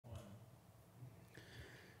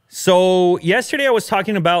So yesterday I was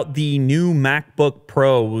talking about the new MacBook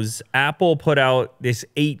Pros. Apple put out this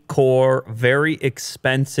 8-core, very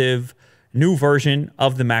expensive new version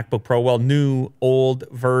of the MacBook Pro. Well, new, old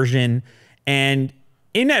version. And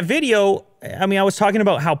in that video, I mean, I was talking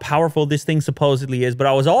about how powerful this thing supposedly is, but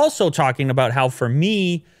I was also talking about how for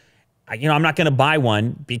me, I'm not going to buy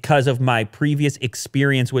one because of my previous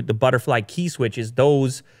experience with the butterfly key switches.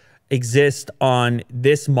 Those exist on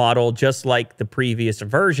this model just like the previous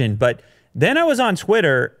version. But then I was on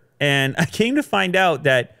Twitter and I came to find out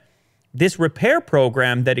that this repair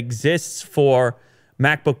program that exists for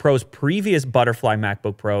MacBook Pro's previous butterfly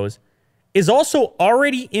MacBook Pros is also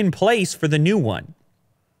already in place for the new one.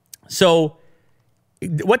 So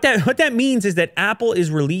what that means is that Apple is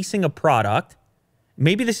releasing a product,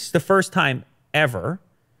 maybe this is the first time ever,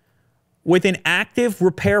 with an active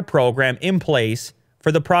repair program in place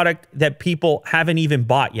for the product that people haven't even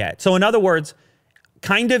bought yet. So in other words,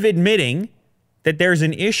 kind of admitting that there's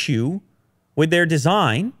an issue with their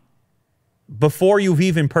design before you've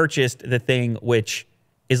even purchased the thing, which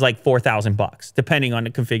is like $4,000, depending on the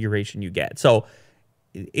configuration you get. So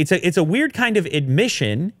it's a weird kind of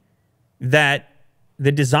admission that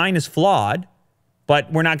the design is flawed,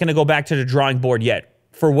 but we're not going to go back to the drawing board yet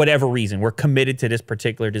for whatever reason. We're committed to this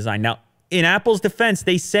particular design. Now, in Apple's defense,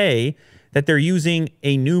 they say that they're using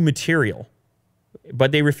a new material,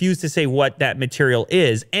 but they refuse to say what that material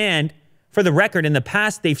is. And for the record, in the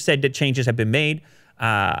past, they've said that changes have been made.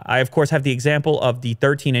 I, of course, have the example of the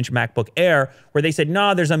 13-inch MacBook Air, where they said,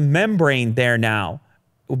 no, there's a membrane there now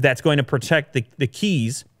that's going to protect the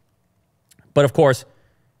keys. But, of course,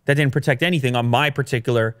 that didn't protect anything on my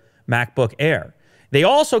particular MacBook Air. They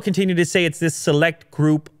also continue to say it's this select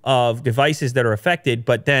group of devices that are affected,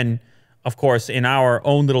 but then, of course, in our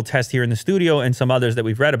own little test here in the studio and some others that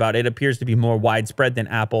we've read about, it appears to be more widespread than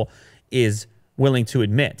Apple is willing to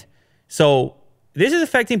admit. So this is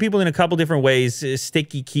affecting people in a couple different ways.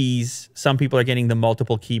 Sticky keys. Some people are getting the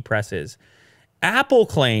multiple key presses. Apple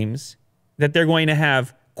claims that they're going to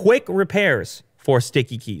have quick repairs for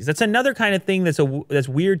sticky keys. That's another kind of thing that's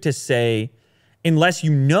weird to say unless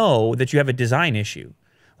you know that you have a design issue.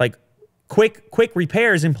 Like quick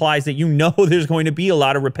repairs implies that you know there's going to be a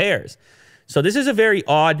lot of repairs. So this is a very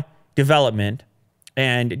odd development.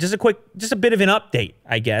 And just a bit of an update,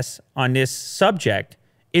 I guess, on this subject.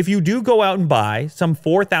 If you do go out and buy some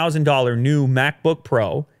 $4,000 new MacBook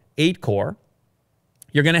Pro 8-core,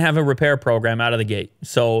 you're going to have a repair program out of the gate.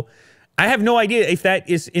 So I have no idea if that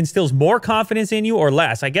instills more confidence in you or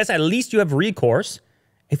less. I guess at least you have recourse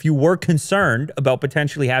if you were concerned about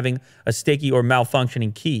potentially having a sticky or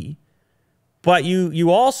malfunctioning key. But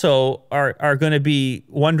you also are going to be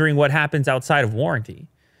wondering what happens outside of warranty.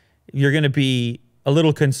 You're going to be a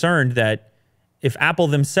little concerned that if Apple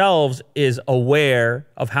themselves is aware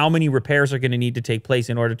of how many repairs are going to need to take place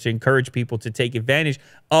in order to encourage people to take advantage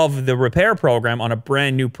of the repair program on a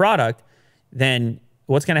brand new product, then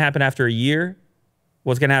what's going to happen after a year?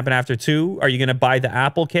 What's going to happen after 2? Are you going to buy the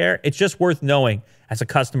Apple Care? It's just worth knowing as a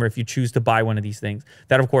customer if you choose to buy one of these things.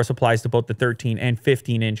 That, of course, applies to both the 13 and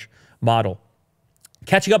 15-inch model.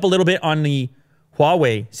 Catching up a little bit on the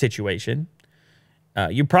Huawei situation.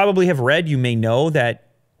 You probably have read, you may know that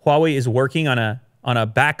Huawei is working on a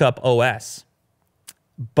backup OS.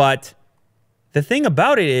 But the thing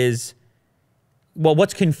about it is, well,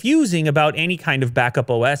 what's confusing about any kind of backup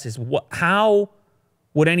OS is how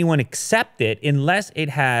would anyone accept it unless it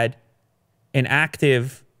had an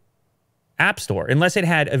active app store, unless it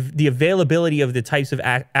had the availability of the types of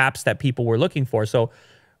apps that people were looking for. So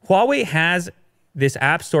Huawei has this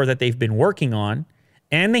app store that they've been working on,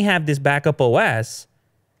 and they have this backup OS,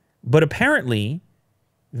 but apparently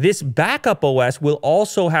this backup OS will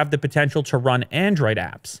also have the potential to run Android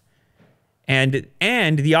apps. And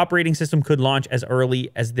the operating system could launch as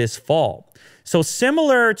early as this fall. So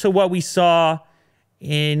similar to what we saw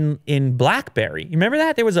in BlackBerry. You remember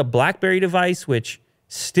that? There was a BlackBerry device which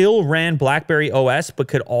still ran BlackBerry OS but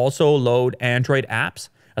could also load Android apps,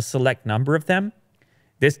 a select number of them.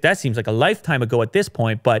 That seems like a lifetime ago at this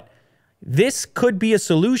point, but this could be a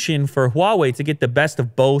solution for Huawei to get the best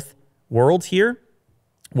of both worlds here,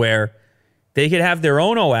 where they could have their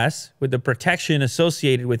own OS with the protection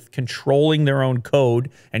associated with controlling their own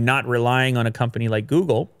code and not relying on a company like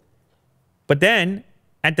Google. But then,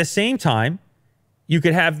 at the same time, you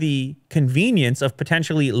could have the convenience of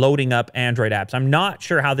potentially loading up Android apps. I'm not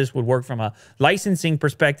sure how this would work from a licensing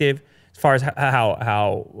perspective as far as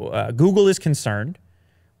how Google is concerned.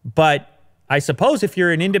 But I suppose if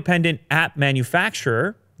you're an independent app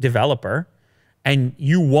manufacturer, developer, and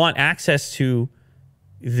you want access to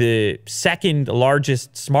the second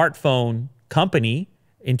largest smartphone company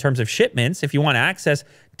in terms of shipments, if you want access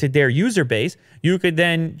to their user base, you could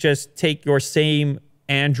then just take your same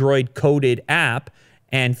Android coded app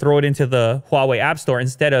and throw it into the Huawei App Store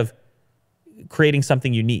instead of creating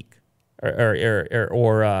something unique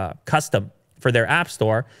or custom for their App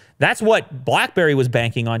Store. That's what BlackBerry was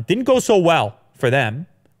banking on. Didn't go so well for them,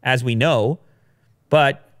 as we know.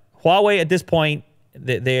 But Huawei at this point,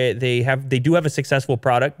 they do have a successful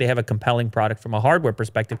product. They have a compelling product from a hardware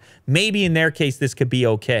perspective. Maybe in their case, this could be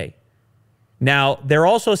okay. Now, they're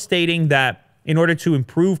also stating that in order to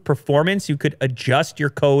improve performance, you could adjust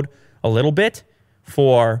your code a little bit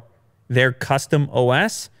for their custom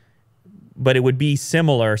OS, but it would be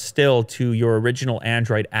similar still to your original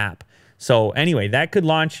Android app. So anyway, that could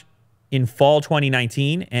launch in fall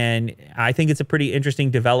 2019, and I think it's a pretty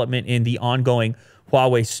interesting development in the ongoing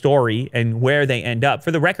Huawei story and where they end up.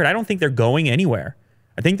 For the record, I don't think they're going anywhere.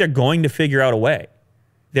 I think they're going to figure out a way.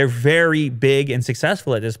 They're very big and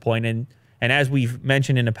successful at this point, and as we've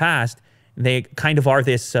mentioned in the past, they kind of are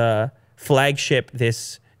this flagship,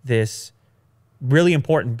 this really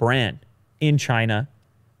important brand in China,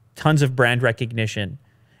 tons of brand recognition.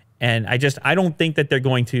 And I don't think that they're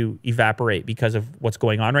going to evaporate because of what's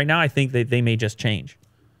going on right now. I think that they may just change.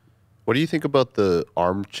 What do you think about the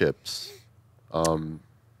ARM chips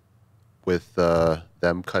with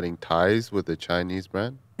them cutting ties with the Chinese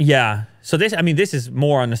brand? Yeah. So this is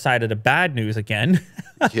more on the side of the bad news again.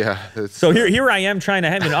 Yeah. So here I am trying to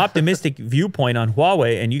have an optimistic viewpoint on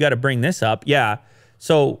Huawei, and you got to bring this up. Yeah.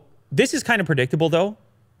 So this is kind of predictable, though,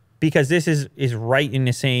 because this is right in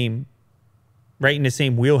the same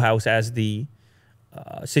wheelhouse as the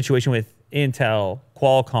situation with Intel,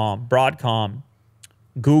 Qualcomm, Broadcom,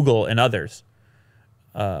 Google, and others.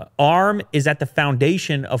 ARM is at the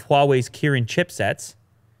foundation of Huawei's Kirin chipsets.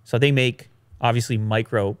 So they make, obviously,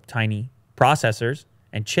 micro, tiny processors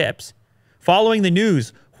and chips. Following the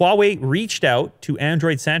news, Huawei reached out to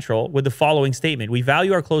Android Central with the following statement. We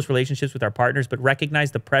value our close relationships with our partners, but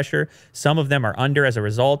recognize the pressure some of them are under as a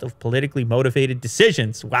result of politically motivated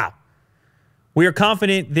decisions. Wow. We are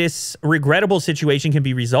confident this regrettable situation can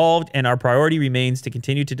be resolved, and our priority remains to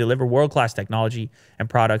continue to deliver world-class technology and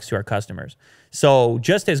products to our customers. So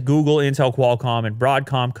just as Google, Intel, Qualcomm, and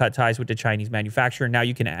Broadcom cut ties with the Chinese manufacturer, now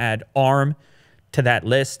you can add ARM to that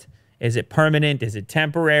list. Is it permanent? Is it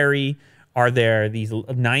temporary? Are there these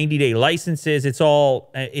 90-day licenses? It's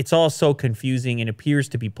all so confusing and appears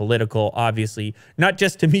to be political, obviously, not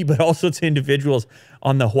just to me, but also to individuals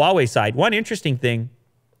on the Huawei side. One interesting thing,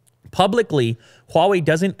 publicly, Huawei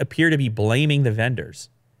doesn't appear to be blaming the vendors.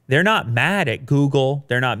 They're not mad at Google.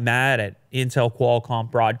 They're not mad at Intel, Qualcomm,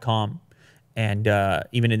 Broadcom, and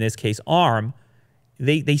even in this case, ARM.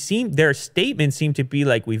 Their statements seem to be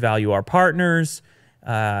like, we value our partners.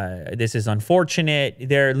 This is unfortunate.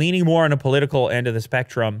 They're leaning more on the political end of the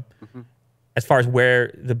spectrum as far as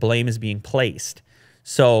where the blame is being placed.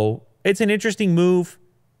 So it's an interesting move.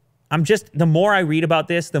 The more I read about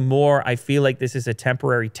this, the more I feel like this is a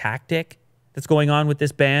temporary tactic that's going on with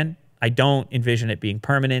this ban. I don't envision it being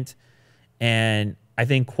permanent. And I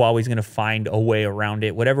think Huawei's going to find a way around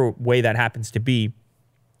it, whatever way that happens to be,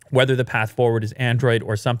 whether the path forward is Android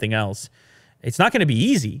or something else. It's not going to be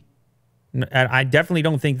easy. I definitely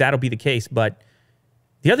don't think that'll be the case. But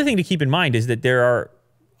the other thing to keep in mind is that there are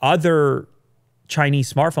other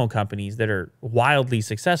Chinese smartphone companies that are wildly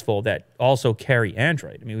successful that also carry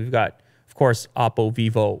Android. I mean, we've got, of course, Oppo,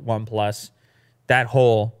 Vivo, OnePlus, that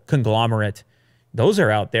whole conglomerate. Those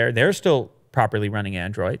are out there. They're still properly running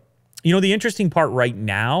Android. You know, the interesting part right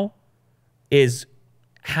now is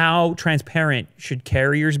how transparent should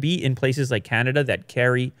carriers be in places like Canada that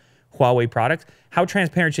carry Huawei products? How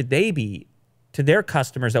transparent should they be to their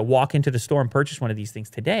customers that walk into the store and purchase one of these things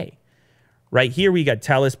today? Right here, we got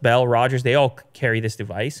TELUS, Bell, Rogers. They all carry this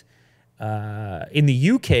device. In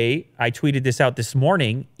the UK, I tweeted this out this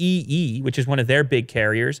morning. EE, which is one of their big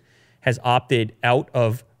carriers, has opted out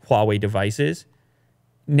of Huawei devices.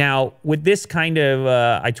 Now, with this kind of,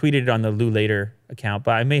 I tweeted it on the Lou Later account,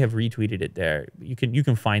 but I may have retweeted it there. You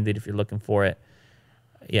can find it if you're looking for it.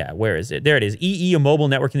 Yeah, where is it? There it is. EE, a mobile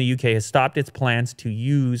network in the UK, has stopped its plans to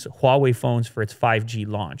use Huawei phones for its 5G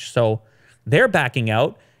launch. So they're backing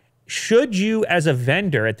out. Should you, as a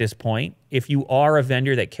vendor at this point, if you are a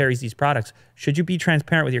vendor that carries these products, should you be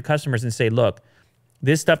transparent with your customers and say, look,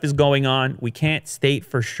 this stuff is going on. We can't state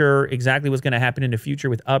for sure exactly what's going to happen in the future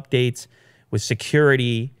with updates, with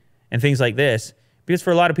security, and things like this. Because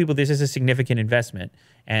for a lot of people, this is a significant investment.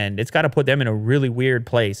 And it's got to put them in a really weird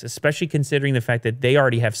place, especially considering the fact that they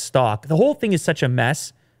already have stock. The whole thing is such a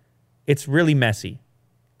mess. It's really messy.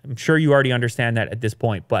 I'm sure you already understand that at this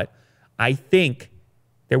point. But I think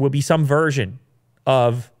there will be some version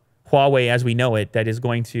of Huawei as we know it that is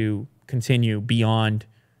going to continue beyond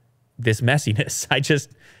this messiness. I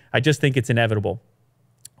just think it's inevitable.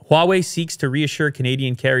 Huawei seeks to reassure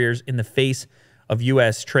Canadian carriers in the face of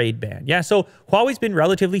U.S. trade ban. Yeah, so Huawei's been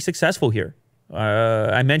relatively successful here.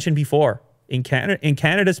 I mentioned before, in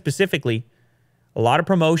Canada specifically, a lot of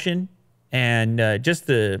promotion and just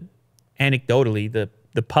anecdotally,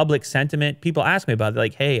 the public sentiment. People ask me about it,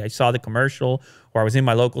 like, hey, I saw the commercial, or I was in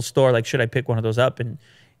my local store, like, should I pick one of those up? And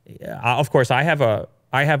of course, I have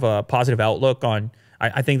a positive outlook on.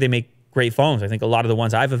 I think they make great phones. I think a lot of the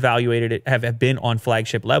ones I've evaluated have been on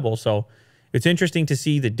flagship level. So it's interesting to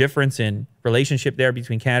see the difference in relationship there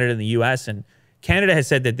between Canada and the U.S. And Canada has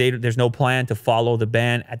said that there's no plan to follow the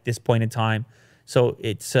ban at this point in time. So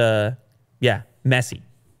it's, messy.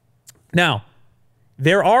 Now,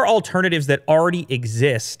 there are alternatives that already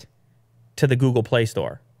exist to the Google Play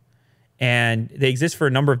Store. And they exist for a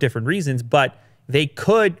number of different reasons, but they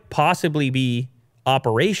could possibly be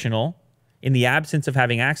operational in the absence of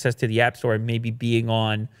having access to the App Store and maybe being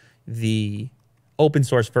on the open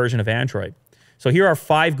source version of Android. So here are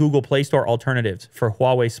 5 Google Play Store alternatives for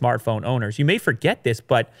Huawei smartphone owners. You may forget this,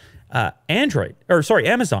 but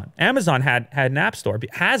Amazon. Amazon had an app store,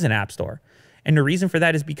 has an app store. And the reason for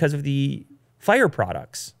that is because of the Fire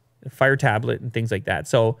products, the Fire tablet and things like that.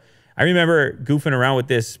 So I remember goofing around with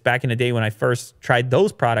this back in the day when I first tried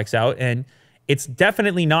those products out, and it's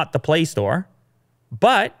definitely not the Play Store,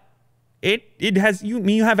 but it has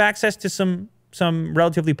you have access to some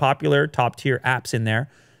relatively popular top tier apps in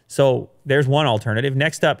there. So there's one alternative.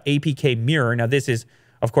 Next up, APK Mirror. Now this is,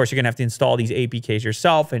 of course, you're gonna have to install these APKs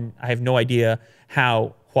yourself, and I have no idea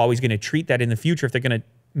how Huawei's gonna treat that in the future, if they're gonna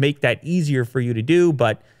make that easier for you to do.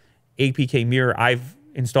 But APK Mirror, I've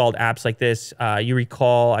installed apps like this. You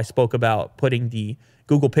recall I spoke about putting the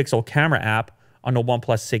Google Pixel camera app on the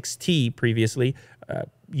OnePlus 6T previously.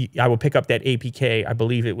 I will pick up that APK. I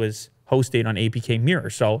believe it was hosted on APK Mirror.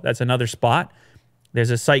 So that's another spot. There's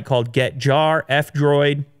a site called GetJar,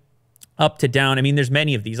 F-Droid, Up to Down. I mean, there's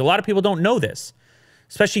many of these. A lot of people don't know this,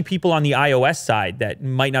 especially people on the iOS side that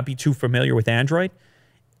might not be too familiar with Android.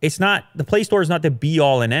 It's not, the Play Store is not the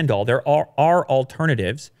be-all and end-all. There are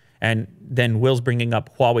alternatives. And then Will's bringing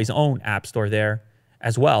up Huawei's own app store there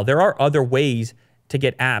as well. There are other ways to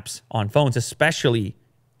get apps on phones, especially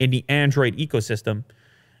in the Android ecosystem,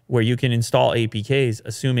 where you can install APKs,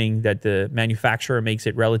 assuming that the manufacturer makes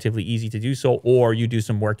it relatively easy to do so, or you do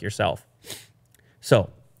some work yourself.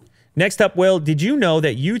 So next up, Will, did you know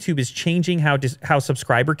that YouTube is changing how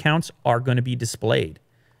subscriber counts are going to be displayed,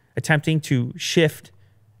 attempting to shift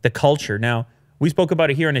the culture? Now, we spoke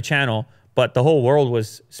about it here on the channel, but the whole world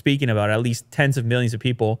was speaking about it, at least tens of millions of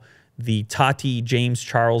people, the Tati James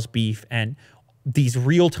Charles beef and these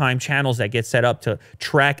real-time channels that get set up to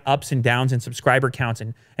track ups and downs in subscriber counts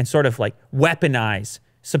and sort of like weaponize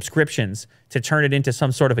subscriptions to turn it into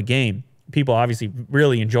some sort of a game. People obviously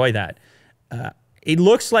really enjoy that. It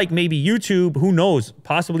looks like maybe YouTube, who knows,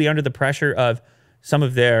 possibly under the pressure of some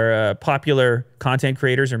of their popular content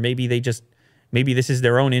creators, or maybe this is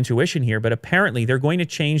their own intuition here, but apparently they're going to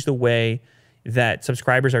change the way that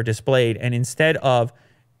subscribers are displayed. And instead of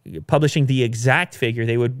publishing the exact figure,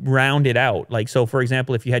 they would round it out. Like, so for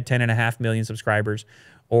example, if you had 10.5 million subscribers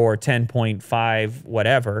or 10.5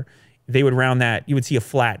 whatever, they would round that. You would see a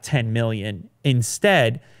flat 10 million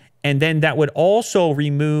instead. And then that would also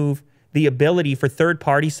remove the ability for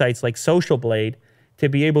third-party sites like Social Blade to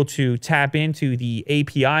be able to tap into the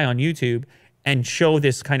API on YouTube and show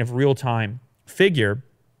this kind of real-time figure,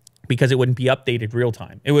 because it wouldn't be updated real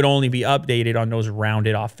time. It would only be updated on those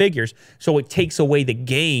rounded off figures. So it takes away the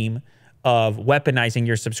game of weaponizing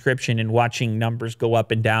your subscription and watching numbers go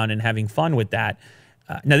up and down and having fun with that.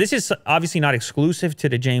 Now, this is obviously not exclusive to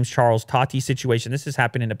the James Charles Tati situation. This has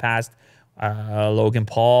happened in the past. Logan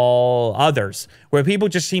Paul, others, where people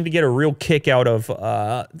just seem to get a real kick out of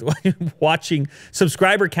watching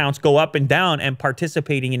subscriber counts go up and down and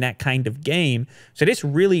participating in that kind of game. So this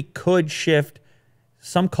really could shift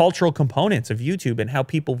some cultural components of YouTube and how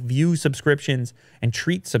people view subscriptions and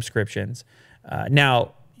treat subscriptions.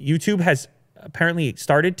 Now, YouTube has apparently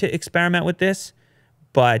started to experiment with this,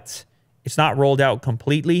 but it's not rolled out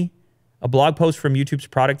completely. A blog post from YouTube's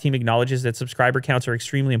product team acknowledges that subscriber counts are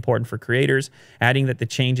extremely important for creators, adding that the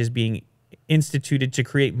change is being instituted to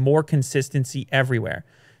create more consistency everywhere.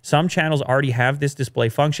 Some channels already have this display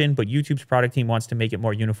function, but YouTube's product team wants to make it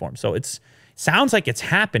more uniform. So it sounds like it's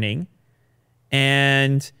happening,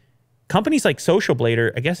 and companies like Social Blade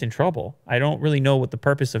are, I guess, in trouble. I don't really know what the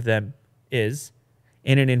purpose of them is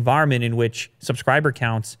in an environment in which subscriber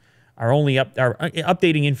counts are only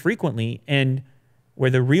updating infrequently, and where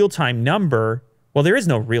the real-time number Well, there is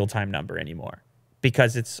no real-time number anymore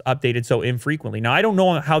because it's updated so infrequently. Now, I don't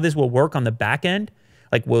know how this will work on the back end.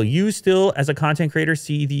 Like, will you still, as a content creator,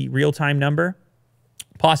 see the real-time number?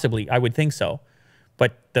 Possibly. I would think so.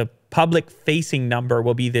 But the public-facing number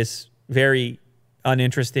will be this very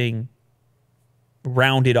uninteresting,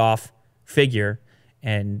 rounded-off figure.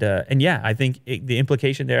 And yeah, I think the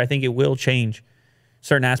implication there, I think it will change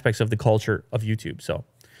certain aspects of the culture of YouTube. So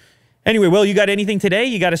anyway, Will, you got anything today?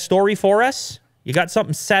 You got a story for us? You got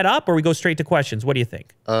something set up, or we go straight to questions? What do you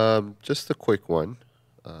think? Just a quick one.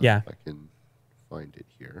 Yeah. If I can find it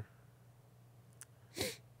here.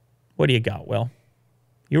 What do you got, Will?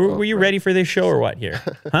 Were you ready for this show or what here?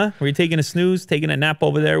 Huh? Were you taking a snooze, taking a nap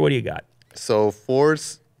over there? What do you got? So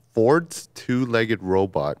Ford's two-legged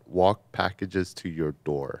robot walk packages to your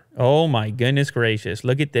door. Oh my goodness gracious.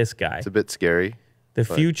 Look at this guy. It's a bit scary. The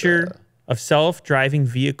future of self-driving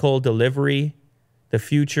vehicle delivery. The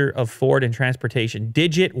future of Ford and transportation.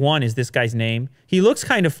 Digit One is this guy's name. He looks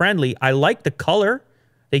kind of friendly. I like the color.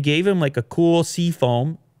 They gave him like a cool sea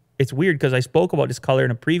foam. It's weird because I spoke about this color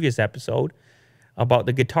in a previous episode about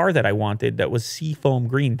the guitar that I wanted that was sea foam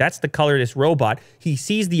green. That's the color of this robot. He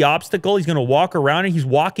sees the obstacle. He's going to walk around it. He's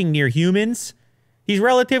walking near humans. He's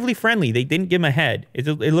relatively friendly. They didn't give him a head. It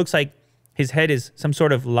looks like his head is some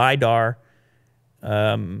sort of LiDAR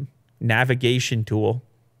navigation tool,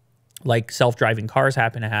 like self-driving cars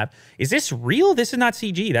happen to have. Is this real? This is not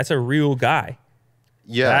CG. That's a real guy.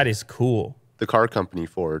 Yeah. That is cool. The car company,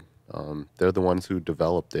 Ford, they're the ones who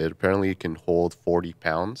developed it. Apparently, it can hold 40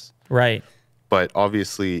 pounds. Right. But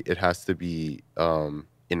obviously, it has to be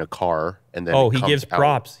in a car. And then he gives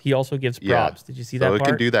props. He also gives props. Did you see that part? So it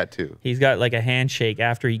can do that too. He's got like a handshake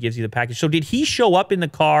after he gives you the package. So did he show up in the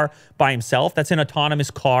car by himself? That's an autonomous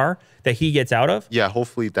car that he gets out of? Yeah,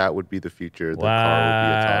 hopefully that would be the future. The car would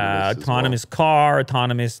be autonomous as autonomous car,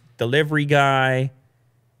 autonomous delivery guy.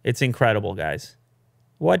 It's incredible, guys.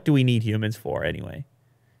 What do we need humans for anyway?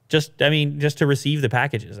 Just to receive the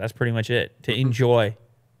packages. That's pretty much it. To enjoy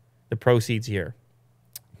the proceeds here.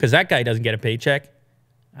 Because that guy doesn't get a paycheck.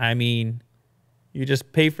 I mean, you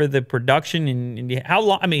just pay for the production and how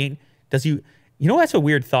long? I mean, that's a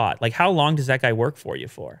weird thought. Like, how long does that guy work for you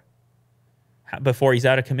for before he's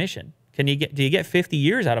out of commission? Do you get 50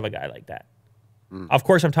 years out of a guy like that? Of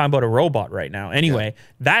course, I'm talking about a robot right now. Anyway,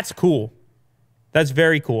 that's cool. That's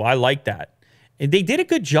very cool. I like that. And they did a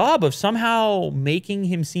good job of somehow making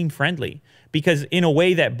him seem friendly, because in a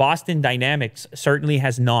way that Boston Dynamics certainly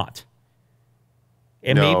has not.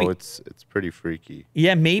 And maybe it's pretty freaky.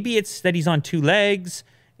 Yeah, maybe it's that he's on two legs.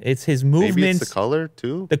 It's his movements. Maybe it's the color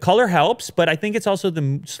too. The color helps, but I think it's also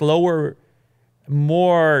the slower,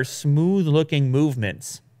 more smooth-looking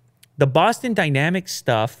movements. The Boston Dynamics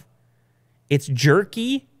stuff, it's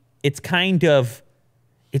jerky. It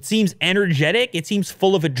seems energetic. It seems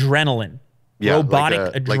full of adrenaline. Yeah, robotic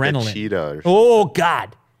adrenaline. Like a cheetah or something. Oh,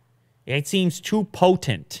 God. It seems too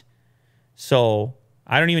potent. So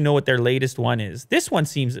I don't even know what their latest one is. This one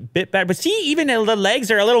seems a bit bad. But see, even the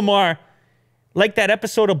legs are a little more like that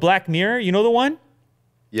episode of Black Mirror. You know the one?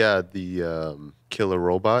 Yeah, the Killer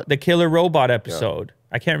Robot. The Killer Robot episode.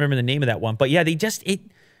 Yeah. I can't remember the name of that one. But yeah,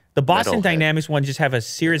 the Boston Dynamics one just have a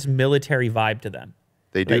serious military vibe to them.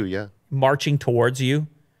 They do, yeah. Marching towards you.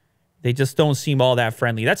 They just don't seem all that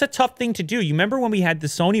friendly. That's a tough thing to do. You remember when we had the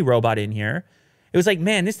Sony robot in here? It was like,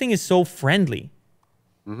 man, this thing is so friendly.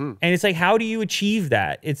 And it's like, how do you achieve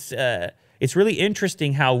that? It's really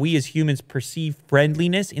interesting how we as humans perceive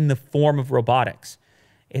friendliness in the form of robotics.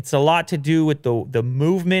 It's a lot to do with the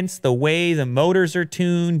movements, the way the motors are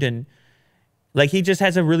tuned, and like he just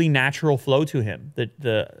has a really natural flow to him,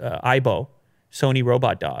 the Aibo, Sony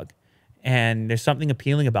robot dog. And there's something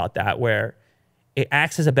appealing about that where it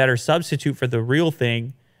acts as a better substitute for the real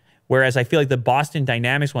thing. Whereas I feel like the Boston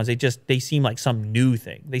Dynamics ones, they seem like some new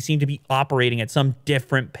thing. They seem to be operating at some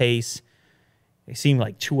different pace. They seem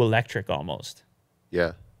like too electric almost.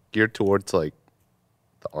 Yeah, geared towards like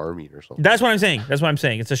the army or something. That's what I'm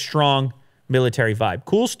saying. It's a strong military vibe.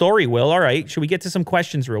 Cool story, Will. All right, should we get to some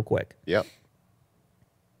questions real quick? Yep.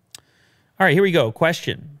 All right, here we go.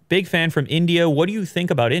 Question. Big fan from India. What do you think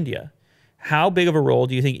about India? How big of a role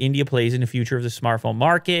do you think India plays in the future of the smartphone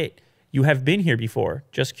market? You have been here before.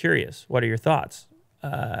 Just curious. What are your thoughts?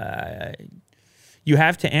 You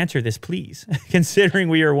have to answer this, please, considering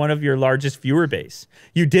we are one of your largest viewer base.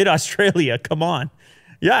 You did Australia. Come on.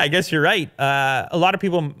 Yeah, I guess you're right. A lot of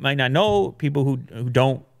people might not know, people who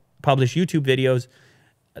don't publish YouTube videos,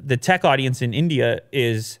 the tech audience in India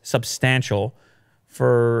is substantial.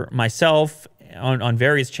 For myself, on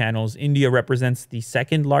various channels, India represents the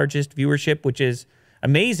second largest viewership, which is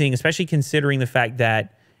amazing, especially considering the fact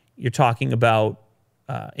that you're talking about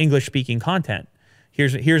English speaking content.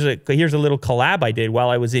 Here's a little collab I did while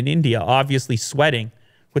I was in India, obviously sweating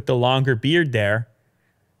with the longer beard there,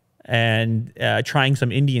 and trying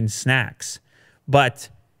some Indian snacks. But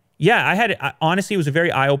yeah, honestly, it was a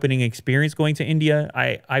very eye-opening experience going to India.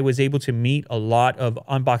 I was able to meet a lot of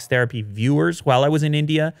Unbox Therapy viewers while I was in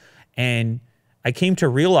India, and I came to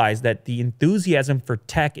realize that the enthusiasm for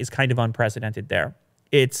tech is kind of unprecedented there.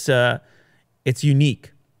 It's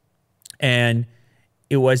unique, and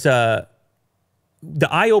it was the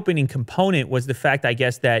eye-opening component was the fact, I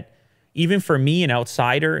guess, that even for me, an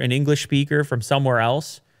outsider, an English speaker from somewhere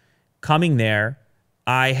else, coming there,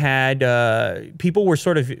 I had people were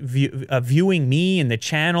sort of viewing me and the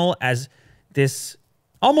channel as this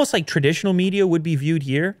almost like traditional media would be viewed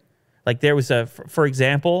here. Like there was for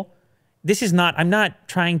example, this is not, I'm not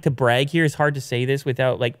trying to brag here. It's hard to say this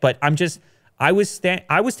without like, but I was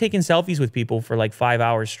taking selfies with people for like 5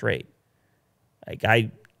 hours straight. Like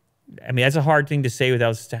I mean, that's a hard thing to say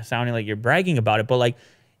without sounding like you're bragging about it, but like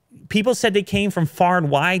people said they came from far and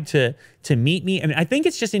wide to meet me. I mean, I think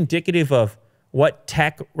it's just indicative of what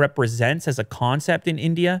tech represents as a concept in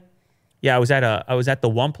India. Yeah, I was at the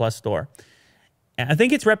OnePlus store. And I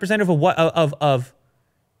think it's representative of what of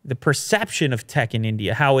the perception of tech in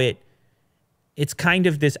India, how it's kind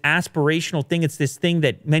of this aspirational thing. It's this thing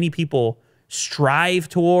that many people strive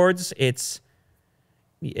towards. It's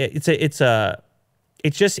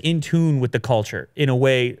just in tune with the culture in a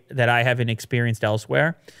way that I haven't experienced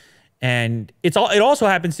elsewhere. And it also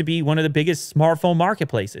happens to be one of the biggest smartphone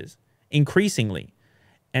marketplaces, increasingly.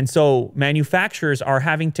 And so manufacturers are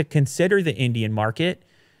having to consider the Indian market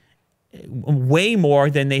way more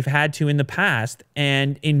than they've had to in the past.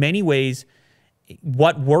 And in many ways,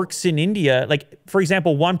 what works in India, like for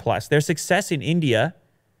example, OnePlus, their success in India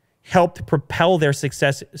helped propel their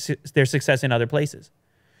success in other places.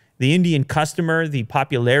 The Indian customer, the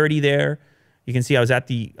popularity there, you can see I was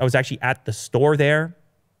actually at the store there.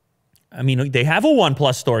 I mean, they have a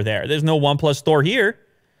OnePlus store there. There's no OnePlus store here.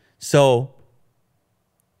 So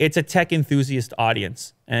it's a tech enthusiast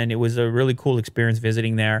audience, and it was a really cool experience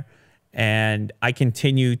visiting there. And I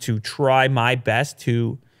continue to try my best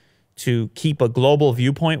to keep a global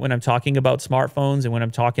viewpoint when I'm talking about smartphones and when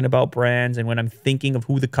I'm talking about brands and when I'm thinking of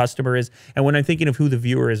who the customer is and when I'm thinking of who the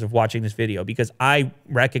viewer is of watching this video, because I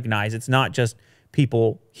recognize it's not just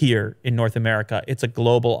people here in North America. It's a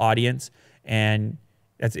global audience, and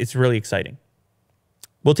it's really exciting.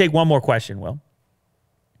 We'll take one more question, Will.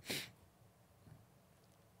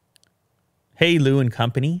 Hey, Lou and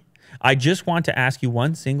company. I just want to ask you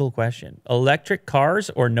one single question. Electric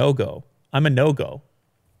cars or no-go? I'm a no-go.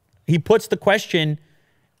 He puts the question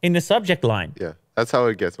in the subject line. Yeah, that's how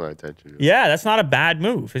it gets my attention. Yeah, that's not a bad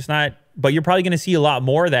move. It's not, but you're probably going to see a lot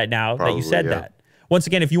more of that now that you said that. Once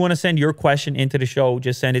again, if you want to send your question into the show,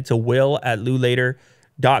 just send it to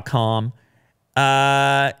will@loulater.com.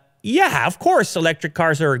 Yeah, of course, electric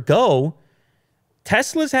cars are a go.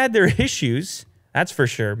 Tesla's had their issues, that's for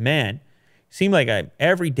sure. Man, seemed like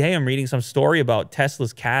every day I'm reading some story about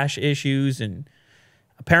Tesla's cash issues, and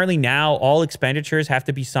apparently now all expenditures have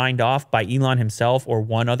to be signed off by Elon himself or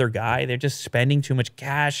one other guy. They're just spending too much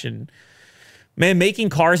cash, and man, making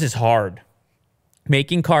cars is hard.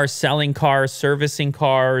 Making cars, selling cars, servicing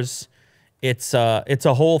cars, it's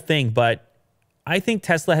a whole thing, but I think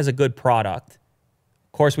Tesla has a good product.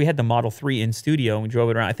 Of course, we had the Model 3 in studio and we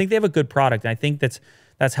drove it around. I think they have a good product, and I think that's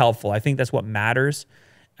helpful. I think that's what matters.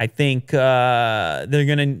 I think they're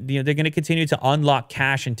gonna continue to unlock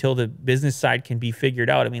cash until the business side can be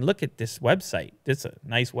figured out. I mean, look at this website. It's a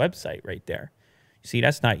nice website right there. You see,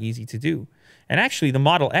 that's not easy to do. And actually, the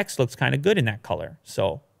Model X looks kind of good in that color.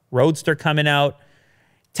 So Roadster coming out.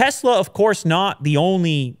 Tesla, of course, not the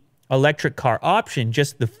only electric car option,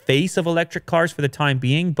 just the face of electric cars for the time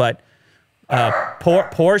being, but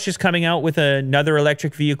Porsche is coming out with another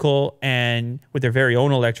electric vehicle, and with their very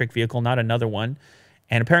own electric vehicle, not another one.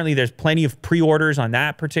 And apparently there's plenty of pre-orders on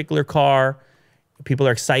that particular car. People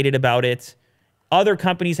are excited about it. Other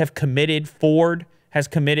companies have committed. Ford has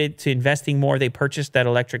committed to investing more. They purchased that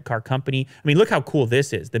electric car company. I mean, look how cool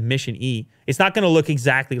this is, the Mission E. It's not going to look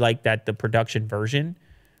exactly like that, the production version,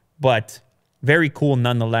 but very cool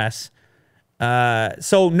nonetheless.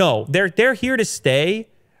 So no, they're here to stay.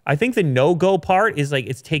 I think the no-go part is like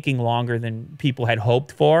it's taking longer than people had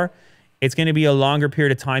hoped for. It's going to be a longer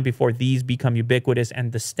period of time before these become ubiquitous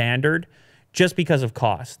and the standard, just because of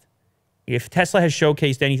cost. If Tesla has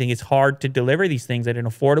showcased anything, it's hard to deliver these things at an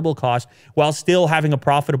affordable cost while still having a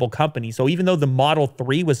profitable company. So even though the Model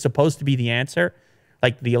 3 was supposed to be the answer,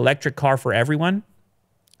 like the electric car for everyone,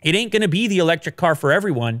 it ain't going to be the electric car for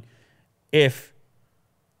everyone if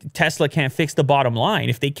Tesla can't fix the bottom line.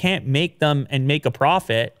 If they can't make them and make a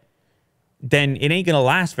profit, then it ain't going to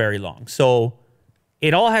last very long. So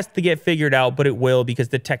it all has to get figured out, but it will, because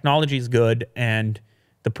the technology is good and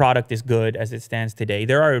the product is good as it stands today.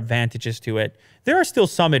 There are advantages to it. There are still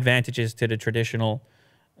some advantages to the traditional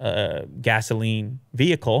gasoline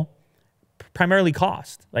vehicle, primarily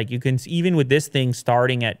cost. Like you can, even with this thing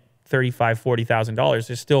starting at $35,000, $40,000,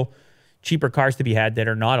 there's still cheaper cars to be had that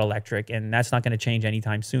are not electric, and that's not going to change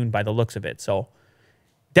anytime soon by the looks of it. So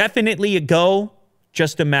definitely a go,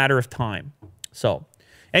 just a matter of time. So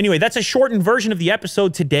anyway, that's a shortened version of the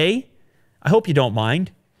episode today. I hope you don't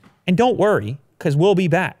mind. And don't worry, because we'll be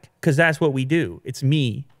back, because that's what we do. It's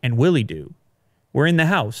me and Willie do. We're in the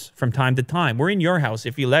house from time to time. We're in your house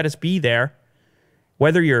if you let us be there.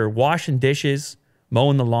 Whether you're washing dishes,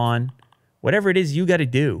 mowing the lawn, whatever it is you got to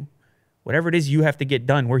do, whatever it is you have to get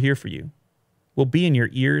done, we're here for you. We'll be in your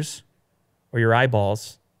ears or your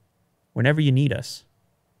eyeballs whenever you need us.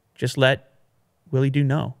 Just let Willie do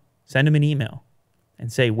know. Send him an email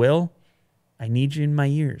and say, Will, I need you in my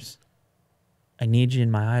ears. I need you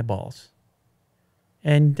in my eyeballs.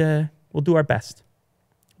 And we'll do our best.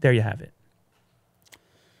 There you have it.